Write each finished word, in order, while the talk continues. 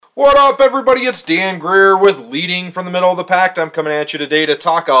What up, everybody? It's Dan Greer with Leading from the Middle of the Pack. I'm coming at you today to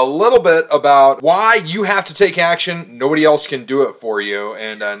talk a little bit about why you have to take action. Nobody else can do it for you,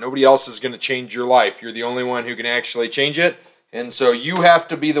 and nobody else is going to change your life. You're the only one who can actually change it, and so you have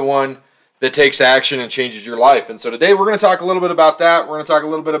to be the one that takes action and changes your life. And so today we're going to talk a little bit about that. We're going to talk a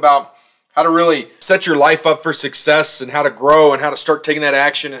little bit about how to really set your life up for success and how to grow and how to start taking that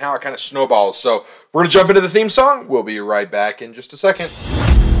action and how it kind of snowballs. So we're going to jump into the theme song. We'll be right back in just a second.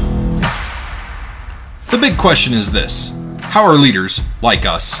 The big question is this: how are leaders, like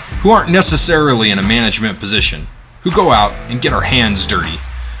us, who aren't necessarily in a management position, who go out and get our hands dirty,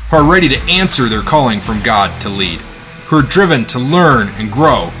 who are ready to answer their calling from God to lead, who are driven to learn and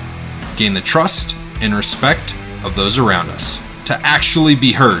grow, gain the trust and respect of those around us, to actually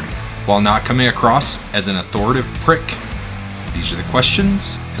be heard while not coming across as an authoritative prick? These are the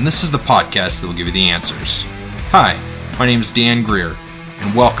questions, and this is the podcast that will give you the answers. Hi, my name is Dan Greer,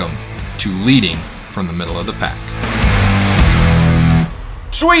 and welcome to Leading from the Middle of the Pack.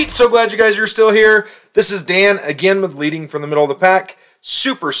 Sweet, so glad you guys are still here. This is Dan again with Leading from the Middle of the Pack.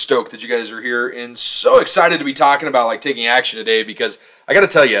 Super stoked that you guys are here and so excited to be talking about taking action today, because I got to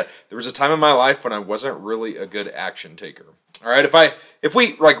tell you, there was a time in my life when I wasn't really a good action taker. All right, if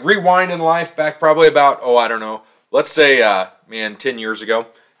we rewind in life back probably about, let's say 10 years ago,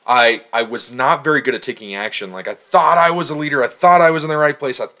 I was not very good at taking action. I thought I was a leader. I thought I was in the right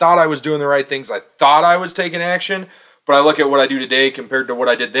place. I thought I was doing the right things. I thought I was taking action. But I look at what I do today compared to what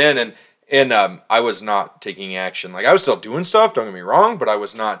I did then, and I was not taking action. I was still doing stuff, don't get me wrong, but I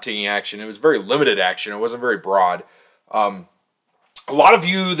was not taking action. It was very limited action. It wasn't very broad. A lot of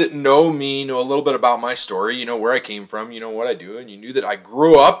you that know me know a little bit about my story. You know where I came from. You know what I do. And you knew that I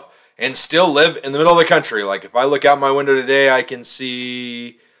grew up and still live in the middle of the country. If I look out my window today, I can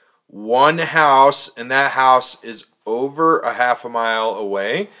see one house, and that house is over a half a mile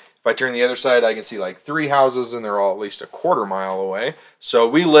away. If I turn the other side, I can see three houses, and they're all at least a quarter mile away. So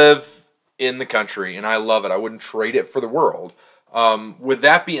we live in the country, and I love it. I wouldn't trade it for the world. With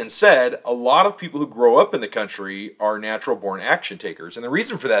that being said, a lot of people who grow up in the country are natural-born action takers. And the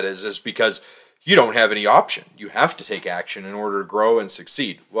reason for that is because you don't have any option. You have to take action in order to grow and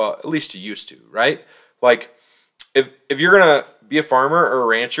succeed. Well, at least you used to, right? If you're going to be a farmer or a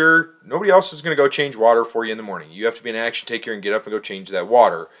rancher, nobody else is going to go change water for you in the morning. You have to be an action taker and get up and go change that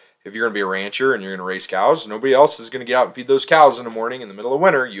water. If you're going to be a rancher and you're going to raise cows, nobody else is going to get out and feed those cows in the morning in the middle of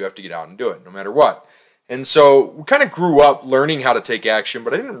winter. You have to get out and do it no matter what. And so we kind of grew up learning how to take action,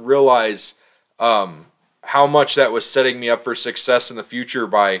 but I didn't realize how much that was setting me up for success in the future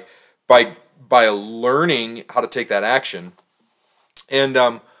by learning how to take that action.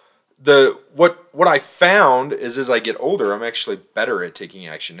 And what I found is as I get older, I'm actually better at taking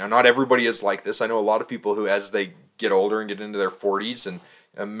action. Now, not everybody is like this. I know a lot of people who, as they get older and get into their 40s and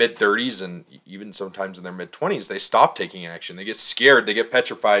mid-30s and even sometimes in their mid-20s, they stop taking action. They get scared, they get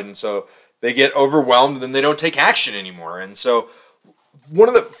petrified, and so they get overwhelmed, and then they don't take action anymore. And so one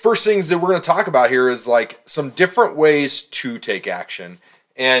of the first things that we're going to talk about here is some different ways to take action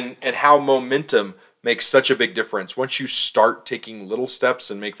and how momentum makes such a big difference. Once you start taking little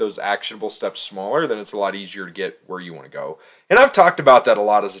steps and make those actionable steps smaller, then it's a lot easier to get where you want to go. And I've talked about that a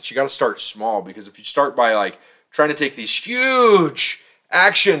lot, is that you got to start small, because if you start by trying to take these huge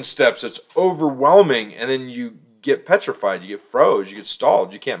action steps, it's overwhelming, and then you get petrified, you get froze, you get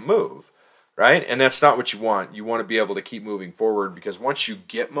stalled, you can't move, right? And that's not what you want. You want to be able to keep moving forward, because once you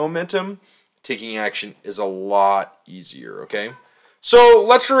get momentum, taking action is a lot easier, okay? So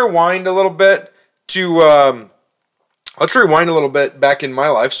let's rewind a little bit back in my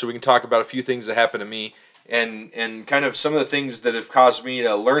life, so we can talk about a few things that happened to me and kind of some of the things that have caused me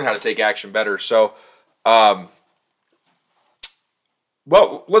to learn how to take action better. So,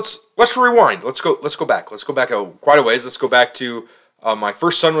 let's rewind. Let's go back. Let's go back quite a ways. Let's go back to my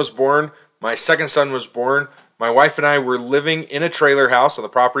first son was born. My second son was born. My wife and I were living in a trailer house on the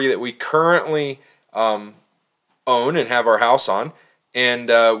property that we currently own and have our house on.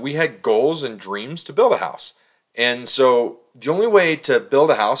 And we had goals and dreams to build a house. And so the only way to build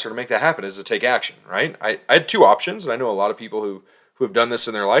a house or to make that happen is to take action, right? I had two options, and I know a lot of people who have done this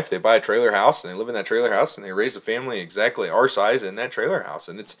in their life. They buy a trailer house, and they live in that trailer house, and they raise a family exactly our size in that trailer house.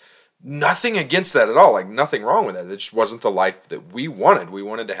 And it's nothing against that at all, nothing wrong with that. It just wasn't the life that we wanted. We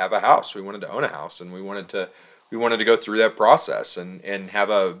wanted to have a house. We wanted to own a house, and we wanted to go through that process and have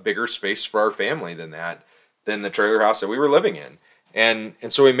a bigger space for our family than the trailer house that we were living in. And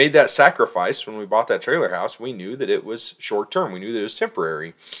so we made that sacrifice when we bought that trailer house. We knew that it was short term. We knew that it was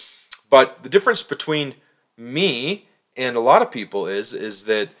temporary. But the difference between me and a lot of people is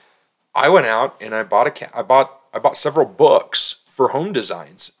that I went out and I bought several books for home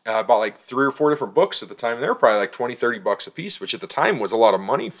designs. I bought like 3 or 4 different books at the time. They were probably like 20, $30 a piece, which at the time was a lot of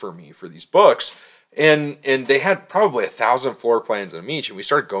money for me for these books. And they had probably 1,000 floor plans in them each. And we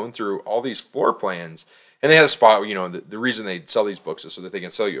started going through all these floor plans. And they had a spot, the reason they sell these books is so that they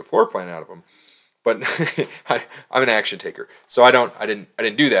can sell you a floor plan out of them. But I'm an action taker, so I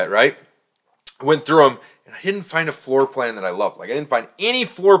didn't do that, right? I went through them, and I didn't find a floor plan that I loved. Like, I didn't find any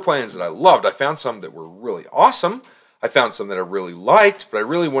floor plans that I loved. I found some that were really awesome. I found some that I really liked, but I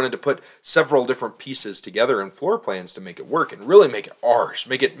really wanted to put several different pieces together in floor plans to make it work and really make it ours.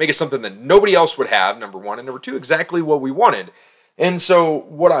 Make it something that nobody else would have, number one, and number two, exactly what we wanted. And so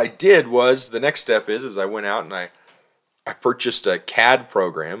what I did was, the next step is I went out and I purchased a CAD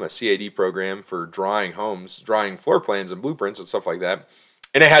program, a CAD program for drawing homes, drawing floor plans and blueprints and stuff like that.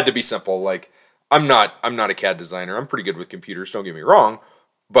 And it had to be simple. Like, I'm not a CAD designer. I'm pretty good with computers, don't get me wrong,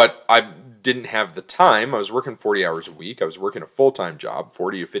 but I didn't have the time. I was working 40 hours a week. I was working a full-time job,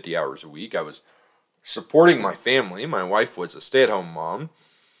 40 or 50 hours a week. I was supporting my family. My wife was a stay-at-home mom,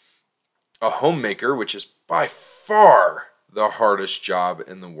 a homemaker, which is by far the hardest job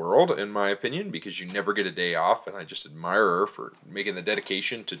in the world, in my opinion, because you never get a day off, and I just admire her for making the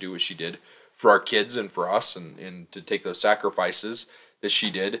dedication to do what she did for our kids and for us, and to take those sacrifices that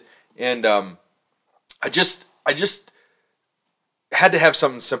she did. And I just had to have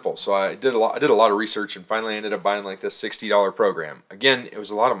something simple, so I did a lot of research, and finally ended up buying like this $60 program. Again, it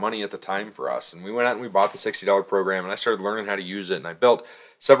was a lot of money at the time for us, and we went out and we bought the $60 program, and I started learning how to use it, and I built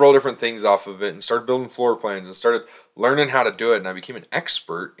several different things off of it, and started building floor plans, and started learning how to do it, and I became an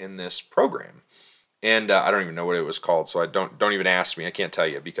expert in this program. And I don't even know what it was called, so I don't even ask me. I can't tell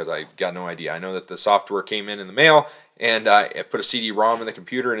you because I got no idea. I know that the software came in the mail, and I put a CD-ROM in the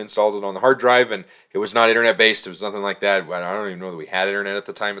computer and installed it on the hard drive, and it was not internet-based. It was nothing like that. I don't even know that we had internet at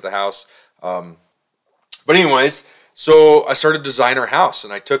the time at the house. But anyways, so I started to design our house,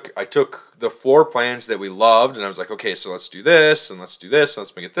 and I took the floor plans that we loved, and I was like, okay, so let's do this, and let's do this, and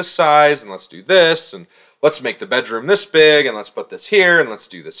let's make it this size, and let's do this, and let's make the bedroom this big, and let's put this here, and let's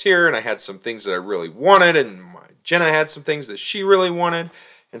do this here. And I had some things that I really wanted, and Jenna had some things that she really wanted,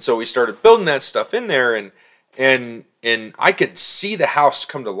 and so we started building that stuff in there, and I could see the house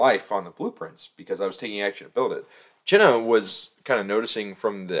come to life on the blueprints because I was taking action to build it. Jenna was kind of noticing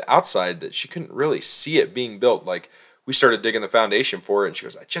from the outside that she couldn't really see it being built. Like, we started digging the foundation for it, and she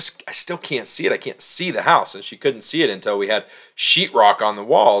goes, I still can't see it. I can't see the house. And she couldn't see it until we had sheetrock on the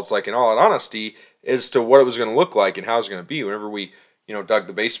walls, like, in all honesty, as to what it was going to look like and how it was going to be. Whenever we, dug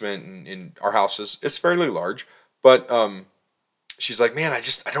the basement in our house, it's fairly large, but she's like, man,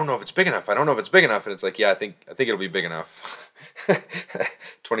 I don't know if it's big enough. I don't know if it's big enough. And it's like, yeah, I think it'll be big enough.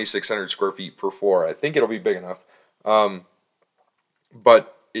 2,600 square feet per floor. I think it'll be big enough.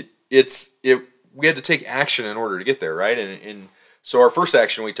 But we had to take action in order to get there, right? And so our first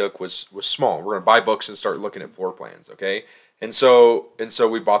action we took was small. We're going to buy books and start looking at floor plans, okay? And so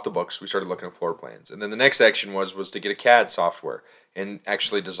we bought the books. We started looking at floor plans. And then the next action was to get a CAD software and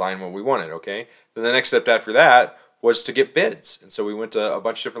actually design what we wanted, okay? Then the next step after that was to get bids. And so we went to a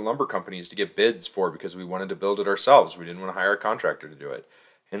bunch of different lumber companies to get bids for, because we wanted to build it ourselves. We didn't want to hire a contractor to do it.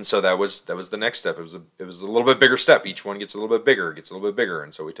 And so that was the next step. It was a little bit bigger step. Each one gets a little bit bigger,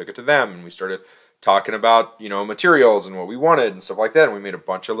 And so we took it to them, and we started talking about, materials and what we wanted and stuff like that. And we made a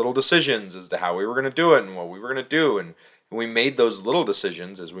bunch of little decisions as to how we were going to do it and what we were going to do. And we made those little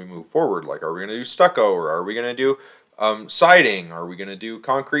decisions as we move forward. Like, are we going to do stucco, or are we going to do siding? Are we going to do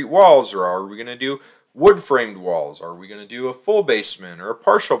concrete walls, or are we going to do wood framed walls? Are we going to do a full basement or a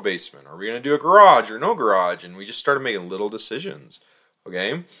partial basement? Are we going to do a garage or no garage? And we just started making little decisions.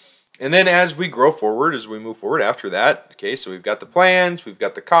 Okay. And then as we grow forward, as we move forward after that, okay, so we've got the plans, we've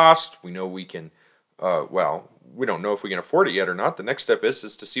got the cost, we know we can, we don't know if we can afford it yet or not. The next step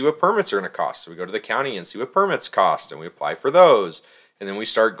is to see what permits are going to cost. So we go to the county and see what permits cost, and we apply for those. And then we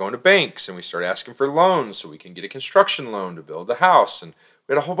start going to banks, and we start asking for loans so we can get a construction loan to build the house. And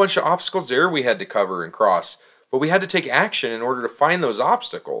we had a whole bunch of obstacles there we had to cover and cross. But we had to take action in order to find those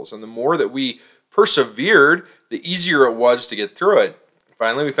obstacles. And the more that we persevered, the easier it was to get through it.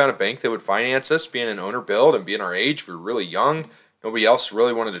 Finally, we found a bank that would finance us, being an owner build and being our age. We were really young. Nobody else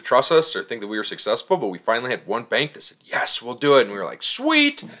really wanted to trust us or think that we were successful, but we finally had one bank that said, yes, we'll do it. And we were like,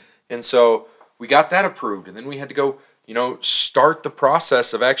 sweet. And so we got that approved. And then we had to go, start the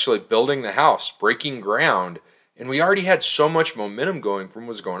process of actually building the house, breaking ground. And we already had so much momentum going from what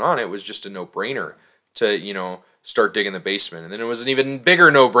was going on. It was just a no-brainer to, start digging the basement. And then it was an even bigger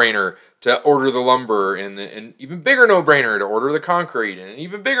no-brainer to order the lumber, and even bigger no-brainer to order the concrete, and an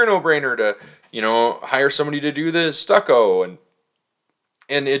even bigger no-brainer to, hire somebody to do the stucco.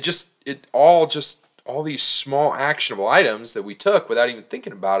 And it all just all these small actionable items that we took without even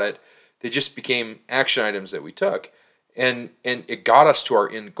thinking about it, they just became action items that we took. And it got us to our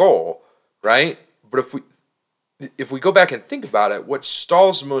end goal, right? But if we go back and think about it, what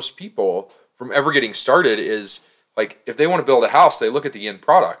stalls most people from ever getting started is, like, if they want to build a house, they look at the end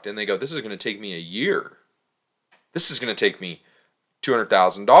product and they go, this is going to take me a year. This is going to take me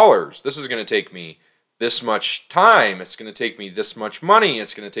 $200,000. This is going to take me this much time. It's going to take me this much money.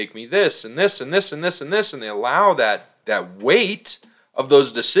 It's going to take me this and this and this and this and this. And they allow that weight of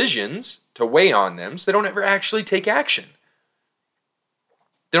those decisions to weigh on them, so they don't ever actually take action.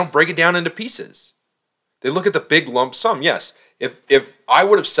 They don't break it down into pieces. They look at the big lump sum. Yes, if I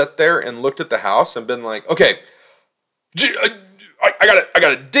would have sat there and looked at the house and been like, okay, I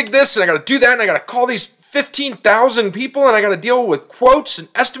gotta dig this and I gotta do that and I gotta call these 15,000 people and I gotta deal with quotes and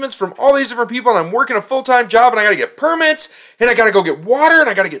estimates from all these different people, and I'm working a full-time job and I gotta get permits and I gotta go get water and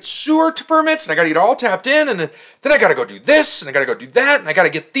I gotta get sewer permits and I gotta get all tapped in, and then I gotta go do this and I gotta go do that and I gotta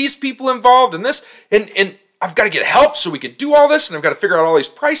get these people involved in this, and I've gotta get help so we can do all this, and I've gotta figure out all these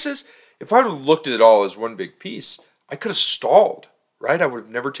prices. If I would have looked at it all as one big piece, I could have stalled, right? I would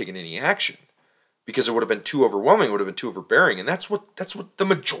have never taken any action because it would have been too overwhelming, it would have been too overbearing, and that's what the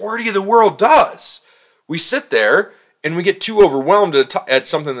majority of the world does. We sit there and we get too overwhelmed at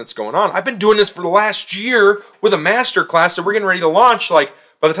something that's going on. I've been doing this for the last year with a master class that we're getting ready to launch. Like,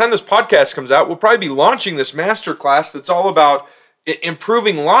 by the time this podcast comes out, we'll probably be launching this master class that's all about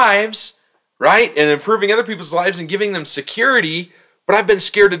improving lives, right? And improving other people's lives and giving them security. But I've been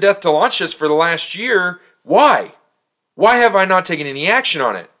scared to death to launch this for the last year. Why? Why have I not taken any action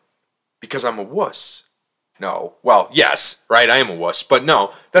on it? Because I'm a wuss. No. Well, yes, right? I am a wuss. But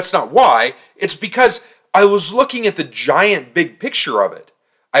no, that's not why. It's because I was looking at the giant big picture of it.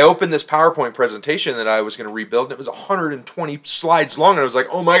 I opened this PowerPoint presentation that I was going to rebuild, and it was 120 slides long, and I was like,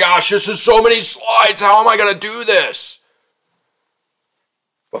 oh my gosh, this is so many slides. How am I going to do this?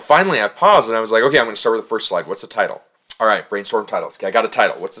 But finally, I paused, and I was like, okay, I'm going to start with the first slide. What's the title? All right, brainstorm titles. Okay, I got a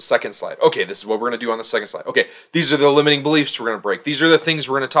title. What's the second slide? Okay, this is what we're going to do on the second slide. Okay, these are the limiting beliefs we're going to break. These are the things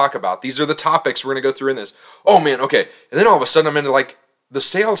we're going to talk about. These are the topics we're going to go through in this. Oh, man, okay. And then all of a sudden, I'm into, like, the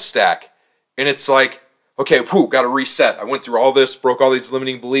sales stack, and it's like, okay, got to reset. I went through all this, broke all these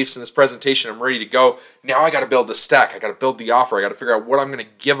limiting beliefs in this presentation. I'm ready to go. Now I got to build the stack. I got to build the offer. I got to figure out what I'm going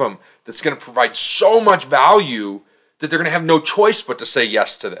to give them that's going to provide so much value that they're going to have no choice but to say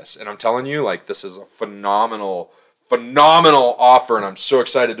yes to this. And I'm telling you, like, this is a phenomenal offer, and I'm so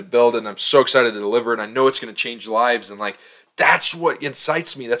excited to build it, and I'm so excited to deliver it, and I know it's going to change lives, and, like, that's what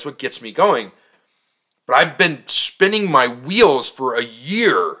incites me. That's what gets me going. But I've been spinning my wheels for a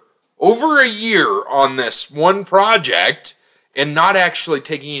year, over a year, on this one project and not actually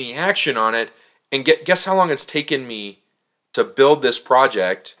taking any action on it. And guess how long it's taken me to build this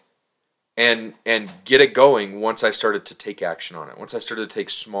project and get it going once I started to take action on it, once I started to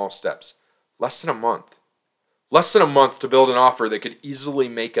take small steps? Less than a month. Less than a month to build an offer that could easily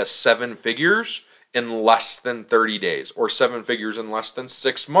make us 7 figures in less than 30 days, or 7 figures in less than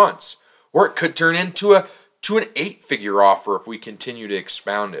 6 months. Or it could turn into an 8-figure offer if we continue to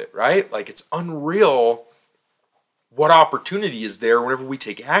expound it, right? Like, it's unreal what opportunity is there whenever we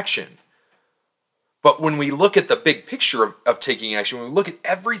take action. But when we look at the big picture of taking action, when we look at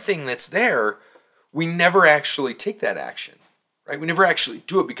everything that's there, we never actually take that action, right? We never actually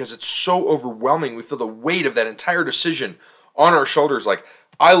do it because it's so overwhelming. We feel the weight of that entire decision on our shoulders. Like,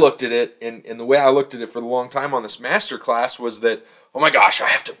 I looked at it, and the way I looked at it for a long time on this master class was that, oh my gosh, I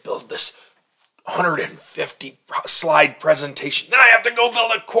have to build this 150 slide presentation. Then I have to go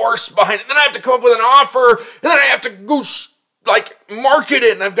build a course behind it. Then I have to come up with an offer. And then I have to go market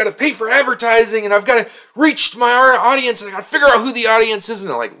it. And I've got to pay for advertising. And I've got to reach my audience. And I got to figure out who the audience is.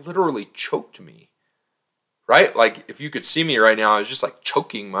 And it literally choked me. Right? Like, if you could see me right now, I was just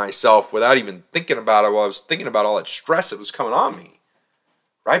choking myself without even thinking about it while I was thinking about all that stress that was coming on me.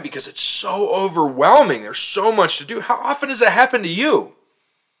 Right? Because it's so overwhelming. There's so much to do. How often does that happen to you?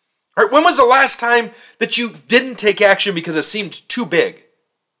 All right, when was the last time that you didn't take action because it seemed too big?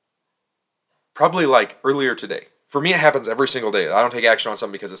 Probably earlier today. For me, it happens every single day. I don't take action on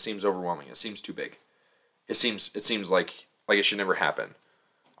something because it seems overwhelming. It seems too big. It seems like it should never happen.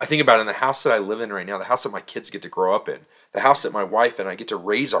 I think about it in the house that I live in right now, the house that my kids get to grow up in, the house that my wife and I get to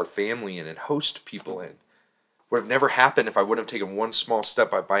raise our family in and host people in. Would have never happened if I wouldn't have taken one small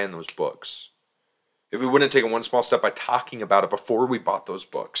step by buying those books. If we wouldn't have taken one small step by talking about it before we bought those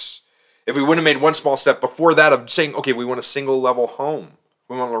books. If we wouldn't have made one small step before that of saying, okay, we want a single level home.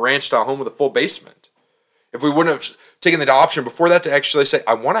 We want a ranch style home with a full basement. If we wouldn't have taken the option before that to actually say,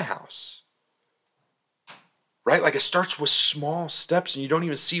 I want a house. right? Like it starts with small steps and you don't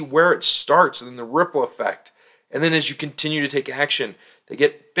even see where it starts, and then the ripple effect. And then as you continue to take action, they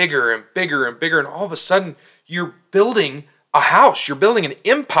get bigger and bigger and bigger. And all of a sudden, you're building a house. You're building an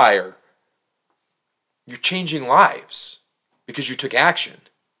empire. You're changing lives because you took action.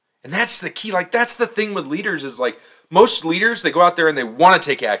 And that's the key. Like, that's the thing with leaders is like most leaders, they go out there and they want to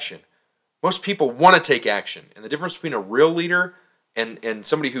take action. Most people want to take action. And the difference between a real leader and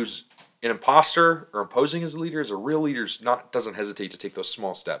somebody who's an imposter or imposing as a leader is a real leader doesn't hesitate to take those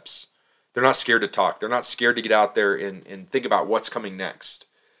small steps. They're not scared to talk. They're not scared to get out there and think about what's coming next.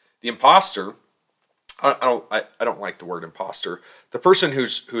 The imposter, I don't like the word imposter. The person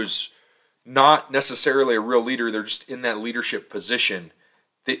who's not necessarily a real leader, they're just in that leadership position.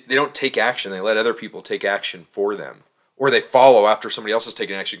 They don't take action. They let other people take action for them. Or they follow after somebody else has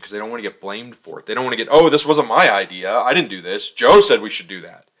taken action because they don't want to get blamed for it. They don't want to get, oh, this wasn't my idea. I didn't do this. Joe said we should do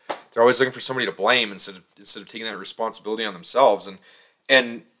that. They're always looking for somebody to blame instead of taking that responsibility on themselves.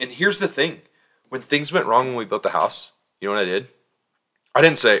 And here's the thing. When things went wrong when we built the house, you know what I did? I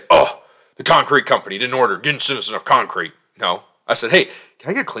didn't say, oh, the concrete company didn't send us enough concrete. No. I said, hey,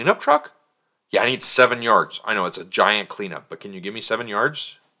 can I get a cleanup truck? Yeah, I need 7 yards. I know it's a giant cleanup, but can you give me 7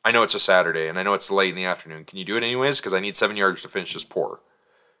 yards? I know it's a Saturday, and I know it's late in the afternoon. Can you do it anyways? Because I need 7 yards to finish this pour.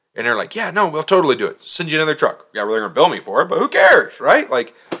 And they're like, yeah, no, we'll totally do it. Send you another truck. Yeah, well, they're going to bill me for it, but who cares, right?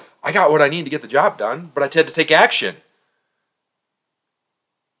 Like, I got what I need to get the job done, but I had to take action.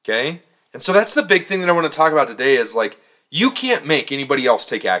 Okay? And so that's the big thing that I want to talk about today is like, you can't make anybody else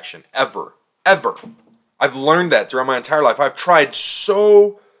take action, ever, ever. I've learned that throughout my entire life. I've tried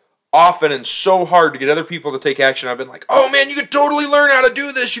so often and so hard to get other people to take action. I've been like, oh man, you could totally learn how to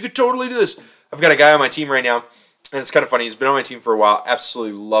do this. You could totally do this. I've got a guy on my team right now, and it's kind of funny. He's been on my team for a while.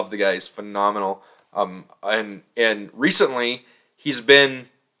 Absolutely love the guy. He's phenomenal. And recently he's been,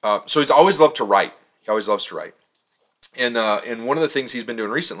 so he's always loved to write. He always loves to write. And one of the things he's been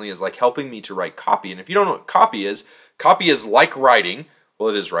doing recently is like helping me to write copy. And if you don't know what copy is like writing. Well,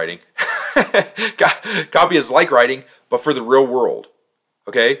 it is writing. Copy is like writing, but for the real world.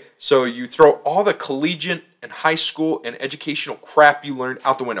 Okay? So you throw all the collegiate and high school and educational crap you learned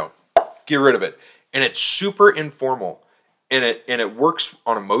out the window. Get rid of it. And it's super informal. And it works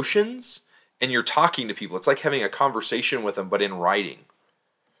on emotions, and you're talking to people. It's like having a conversation with them, but in writing.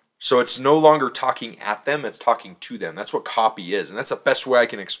 So it's no longer talking at them, it's talking to them. That's what copy is. And that's the best way I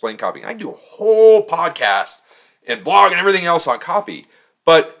can explain copy. I can do a whole podcast and blog and everything else on copy.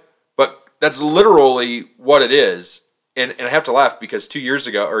 But that's literally what it is. And I have to laugh because 2 years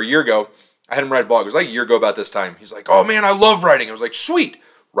ago, or a year ago, I had him write a blog. It was like a year ago about this time. He's like, oh man, I love writing. I was like, sweet,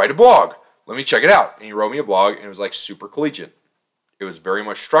 write a blog. Let me check it out. And he wrote me a blog, and it was like super collegiate. It was very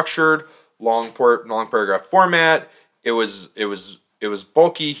much structured, long paragraph format. It was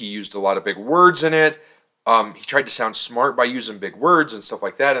bulky. He used a lot of big words in it. He tried to sound smart by using big words and stuff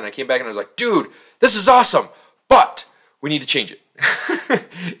like that. And I came back and I was like, dude, this is awesome, but we need to change it.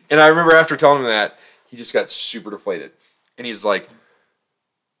 And I remember after telling him that, he just got super deflated. And he's like,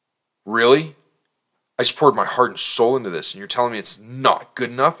 really? I just poured my heart and soul into this, and you're telling me it's not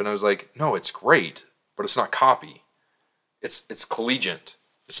good enough? And I was like, no, it's great, but it's not copy. It's collegiate.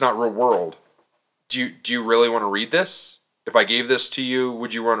 It's not real world. Do you really want to read this? If I gave this to you,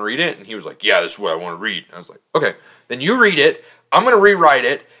 would you want to read it? And he was like, yeah, this is what I want to read. And I was like, okay, then you read it. I'm going to rewrite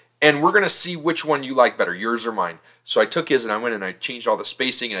it, and we're going to see which one you like better, yours or mine. So I took his, and I went and I changed all the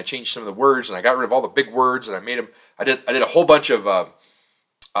spacing, and I changed some of the words, and I got rid of all the big words, and I made them. I did a whole bunch of.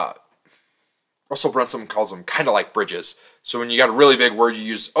 Russell Brunson calls them kind of like bridges. So when you got a really big word, you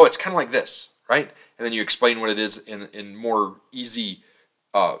use, oh, it's kind of like this, right? And then you explain what it is in more easy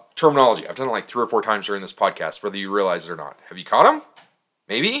terminology. I've done it like 3 or 4 times during this podcast, whether you realize it or not. Have you caught them?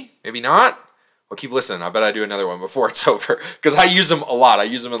 Maybe not. Well, keep listening. I bet I do another one before it's over because I use them a lot. I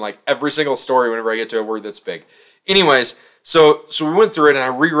use them in like every single story whenever I get to a word that's big. Anyways, so we went through it, and I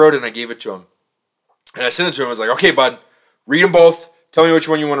rewrote it, and I gave it to him. And I sent it to him. I was like, okay, bud, read them both. Tell me which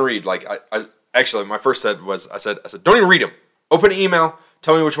one you want to read. Like, Actually, my first said was, I said, don't even read them. Open an email.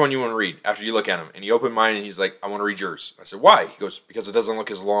 Tell me which one you want to read after you look at them. And he opened mine, and he's like, I want to read yours. I said, why? He goes, because it doesn't look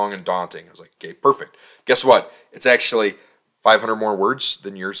as long and daunting. I was like, okay, perfect. Guess what? It's actually 500 more words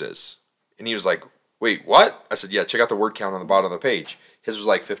than yours is. And he was like, wait, what? I said, yeah, check out the word count on the bottom of the page. His was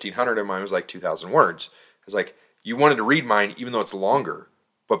like 1,500, and mine was like 2,000 words. I was like, you wanted to read mine even though it's longer.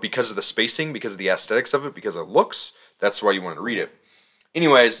 But because of the spacing, because of the aesthetics of it, because of the looks, that's why you wanted to read it.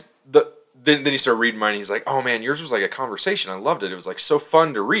 Anyways, Then he started reading mine, and he's like, oh man, yours was like a conversation. I loved it. It was like so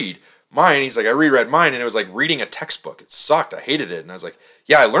fun to read. Mine, he's like, I reread mine, and it was like reading a textbook. It sucked. I hated it. And I was like,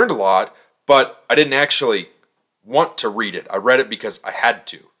 yeah, I learned a lot, but I didn't actually want to read it. I read it because I had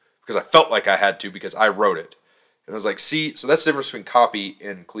to, because I felt like I had to, because I wrote it. And I was like, see, so that's the difference between copy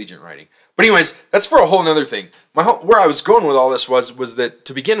and collegiate writing. But anyways, that's for a whole nother thing. Where I was going with all this was that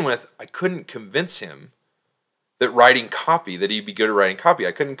to begin with, I couldn't convince him that writing copy, that he'd be good at writing copy.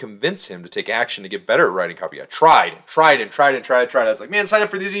 I couldn't convince him to take action to get better at writing copy. I tried. I was like, man, sign up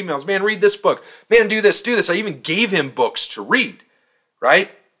for these emails. Man, read this book. Man, do this. I even gave him books to read, right?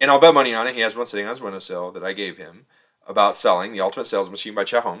 And I'll bet money on it. He has one sitting on his windowsill that I gave him about selling, The Ultimate Sales Machine by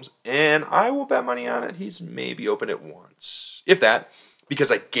Chet Holmes. And I will bet money on it. He's maybe opened it once, if that,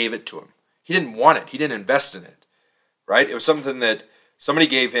 because I gave it to him. He didn't want it. He didn't invest in it, right? It was something that somebody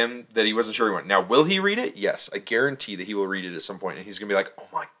gave him that he wasn't sure he wanted. Now, will he read it? Yes, I guarantee that he will read it at some point, and he's going to be like, oh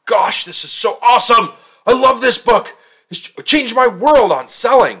my gosh, this is so awesome. I love this book. It's changed my world on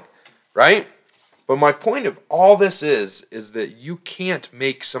selling, right? But my point of all this is that you can't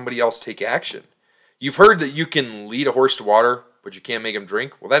make somebody else take action. You've heard that you can lead a horse to water, but you can't make him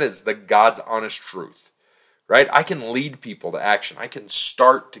drink. Well, that is the God's honest truth, right? I can lead people to action. I can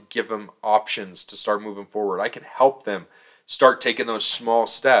start to give them options to start moving forward. I can help them start taking those small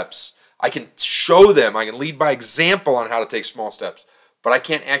steps. I can show them, I can lead by example on how to take small steps, but I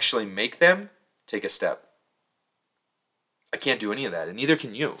can't actually make them take a step. I can't do any of that, and neither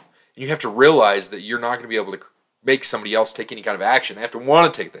can you. And you have to realize that you're not going to be able to make somebody else take any kind of action. They have to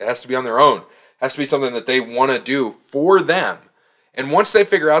want to take that. It has to be on their own. It has to be something that they want to do for them. And once they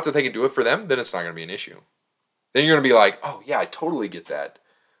figure out that they can do it for them, then it's not going to be an issue. Then you're going to be like, oh, yeah, I totally get that.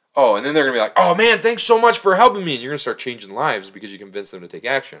 Oh, and then they're going to be like, oh, man, thanks so much for helping me. And you're going to start changing lives because you convinced them to take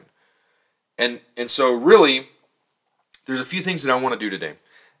action. And so really, there's a few things that I want to do today.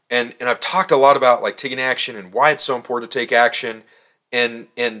 And I've talked a lot about like taking action and why it's so important to take action. And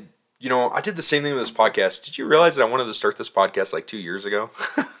you know, I did the same thing with this podcast. Did you realize that I wanted to start this podcast like 2 years ago?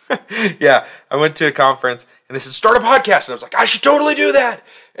 Yeah, I went to a conference and they said, start a podcast. And I was like, I should totally do that.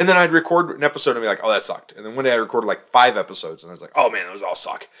 And then I'd record an episode and be like, oh, that sucked. And then one day I recorded like 5 episodes and I was like, oh man, those all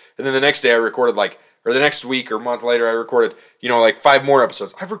suck. And then the next day I recorded or the next week or month later I recorded, like 5 more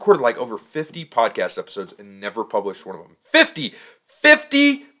episodes. I've recorded like over 50 podcast episodes and never published one of them. 50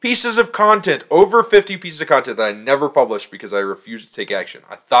 pieces of content, over 50 pieces of content that I never published because I refused to take action.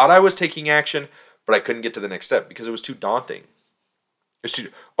 I thought I was taking action, but I couldn't get to the next step because it was too daunting. I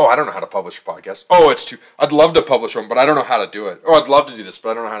don't know how to publish a podcast. I'd love to publish one, but I don't know how to do it. Oh, I'd love to do this, but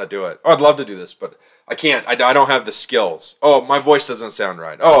I don't know how to do it. Oh, I'd love to do this, but I can't. I don't have the skills. Oh, my voice doesn't sound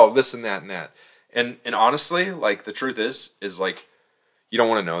right. Oh, this and that and that. And honestly, like the truth is like, you don't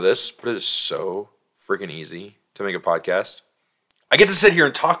want to know this, but it is so freaking easy to make a podcast. I get to sit here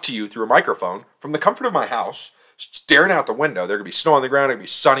and talk to you through a microphone from the comfort of my house, staring out the window. There could be snow on the ground. It could be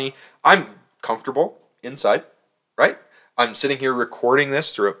sunny. I'm comfortable inside, right? I'm sitting here recording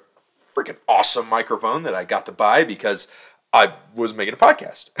this through a freaking awesome microphone that I got to buy because I was making a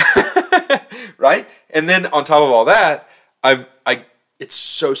podcast, right? And then on top of all that, it's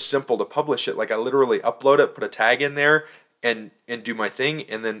so simple to publish it. Like I literally upload it, put a tag in there, and do my thing,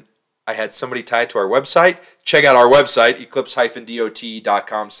 and then I had somebody tie it to our website. Check out our website,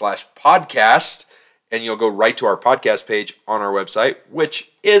 eclipse-dot.com/podcast, and you'll go right to our podcast page on our website, which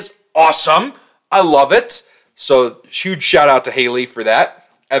is awesome. I love it. So huge shout out to Haley for that.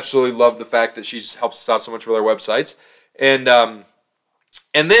 Absolutely love the fact that she's helped us out so much with our websites. And then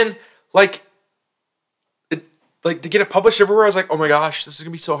to get it published everywhere, I was like, oh my gosh, this is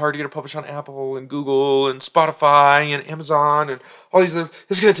going to be so hard to get it published on Apple and Google and Spotify and Amazon and all these other,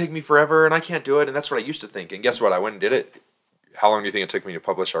 this is going to take me forever and I can't do it. And that's what I used to think. And guess what? I went and did it. How long do you think it took me to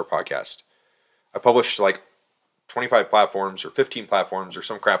publish our podcast? I published like 25 platforms or 15 platforms or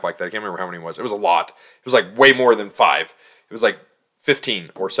some crap like that. I can't remember how many it was. It was a lot. It was like way more than 5. It was like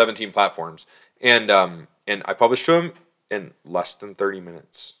 15 or 17 platforms. And I published to them in less than 30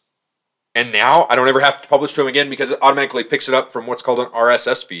 minutes. And now I don't ever have to publish to them again because it automatically picks it up from what's called an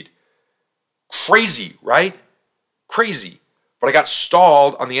RSS feed. Crazy, right? Crazy. But I got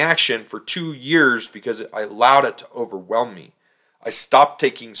stalled on the action for 2 years because I allowed it to overwhelm me. I stopped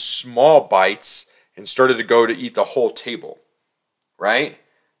taking small bites and started to go to eat the whole table, right?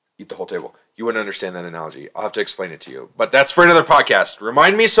 Eat the whole table. You wouldn't understand that analogy. I'll have to explain it to you. But that's for another podcast.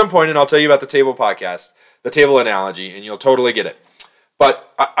 Remind me some point and I'll tell you about the table podcast, the table analogy, and you'll totally get it.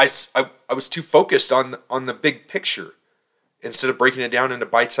 But I was too focused on the big picture instead of breaking it down into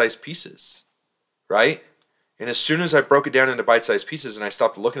bite-sized pieces, right? And as soon as I broke it down into bite-sized pieces and I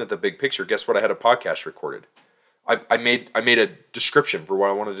stopped looking at the big picture, guess what? I had a podcast recorded. I made a description for what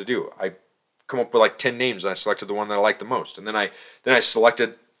I wanted to do. I come up with like 10 names and I selected the one that I liked the most. And then I sat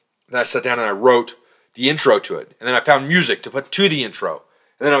down and I wrote the intro to it. And then I found music to put to the intro.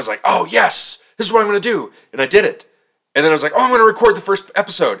 And then I was like, oh yes, this is what I'm going to do. And I did it. And then I was like, oh, I'm going to record the first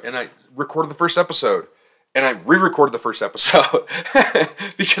episode. And I recorded the first episode. And I re-recorded the first episode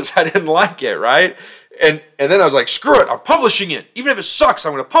because I didn't like it, right? And then I was like, screw it, I'm publishing it. Even if it sucks,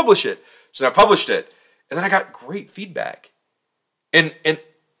 I'm going to publish it. So I published it. And then I got great feedback. And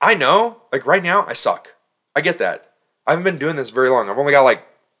I know, like right now, I suck. I get that. I haven't been doing this very long. I've only got like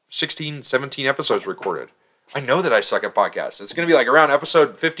 16, 17 episodes recorded. I know that I suck at podcasts. It's going to be like around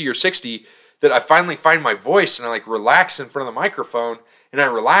episode 50 or 60 that I finally find my voice and I like relax in front of the microphone and I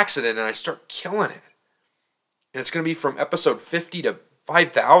relax it and I start killing it. And it's going to be from episode 50 to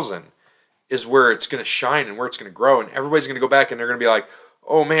 5,000 is where it's going to shine and where it's going to grow. And everybody's going to go back and they're going to be like,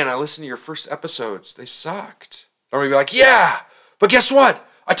 oh man, I listened to your first episodes. They sucked. I'm going to be like, yeah, but guess what?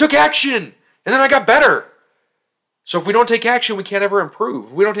 I took action and then I got better. So if we don't take action, we can't ever improve.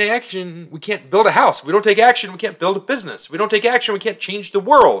 If we don't take action, we can't build a house. If we don't take action, we can't build a business. If we don't take action, we can't change the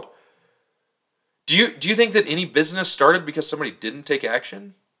world. Do you think that any business started because somebody didn't take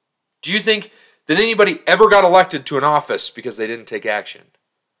action? Do you think that anybody ever got elected to an office because they didn't take action?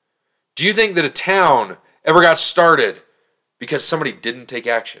 Do you think that a town ever got started because somebody didn't take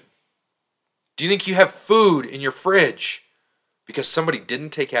action? Do you think you have food in your fridge because somebody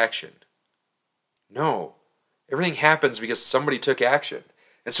didn't take action? No. Everything happens because somebody took action.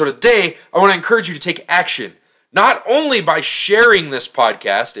 And so today, I want to encourage you to take action, not only by sharing this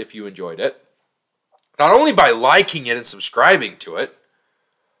podcast if you enjoyed it, not only by liking it and subscribing to it,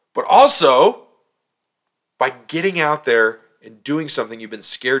 but also by getting out there and doing something you've been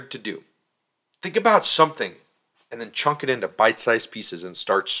scared to do. Think about something and then chunk it into bite-sized pieces and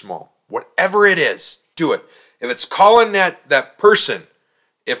start small. Whatever it is, do it. If it's calling that person,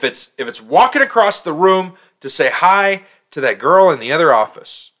 if it's walking across the room to say hi to that girl in the other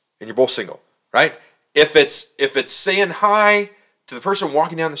office, and you're both single, right? If it's saying hi to the person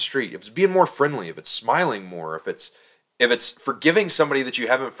walking down the street, if it's being more friendly, if it's smiling more, if it's forgiving somebody that you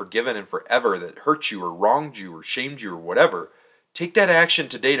haven't forgiven in forever that hurt you or wronged you or shamed you or whatever, take that action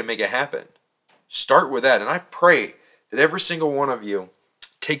today to make it happen. Start with that. And I pray that every single one of you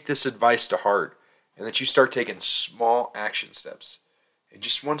take this advice to heart and that you start taking small action steps. And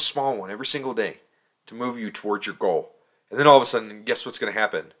just one small one every single day to move you towards your goal. And then all of a sudden, guess what's going to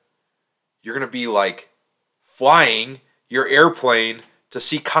happen? You're going to be like flying your airplane to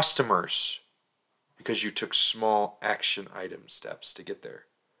see customers because you took small action item steps to get there,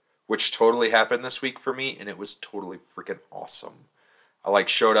 which totally happened this week for me, and it was totally freaking awesome. I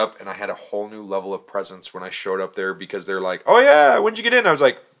showed up, and I had a whole new level of presence when I showed up there because they're like, oh yeah, when'd you get in? I was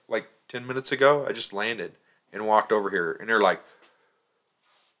like 10 minutes ago. I just landed and walked over here, and they're like,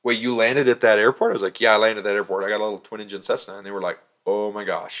 wait, you landed at that airport? I was like, yeah, I landed at that airport. I got a little twin-engine Cessna, and they were like, oh my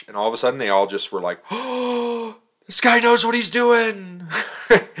gosh. And all of a sudden, they all just were like, oh, this guy knows what he's doing.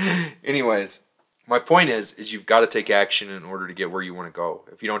 Anyways, my point is you've got to take action in order to get where you want to go.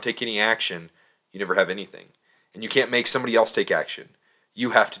 If you don't take any action, you never have anything. And you can't make somebody else take action.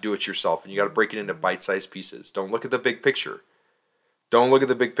 You have to do it yourself, and you got to break it into bite-sized pieces. Don't look at the big picture. Don't look at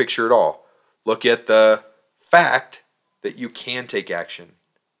the big picture at all. Look at the fact that you can take action,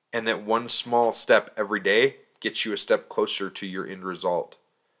 and that one small step every day gets you a step closer to your end result.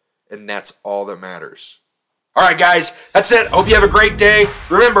 And that's all that matters. All right, guys, that's it. Hope you have a great day.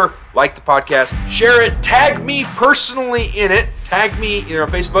 Remember, like the podcast, share it, tag me personally in it. Tag me either on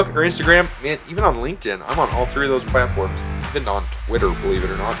Facebook or Instagram, man, even on LinkedIn. I'm on all three of those platforms. Even on Twitter, believe it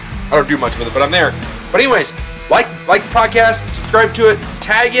or not. I don't do much with it, but I'm there. But anyways, like the podcast, subscribe to it,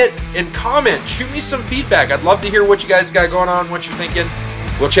 tag it, and comment. Shoot me some feedback. I'd love to hear what you guys got going on, what you're thinking.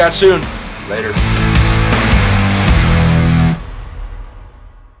 We'll chat soon. Later.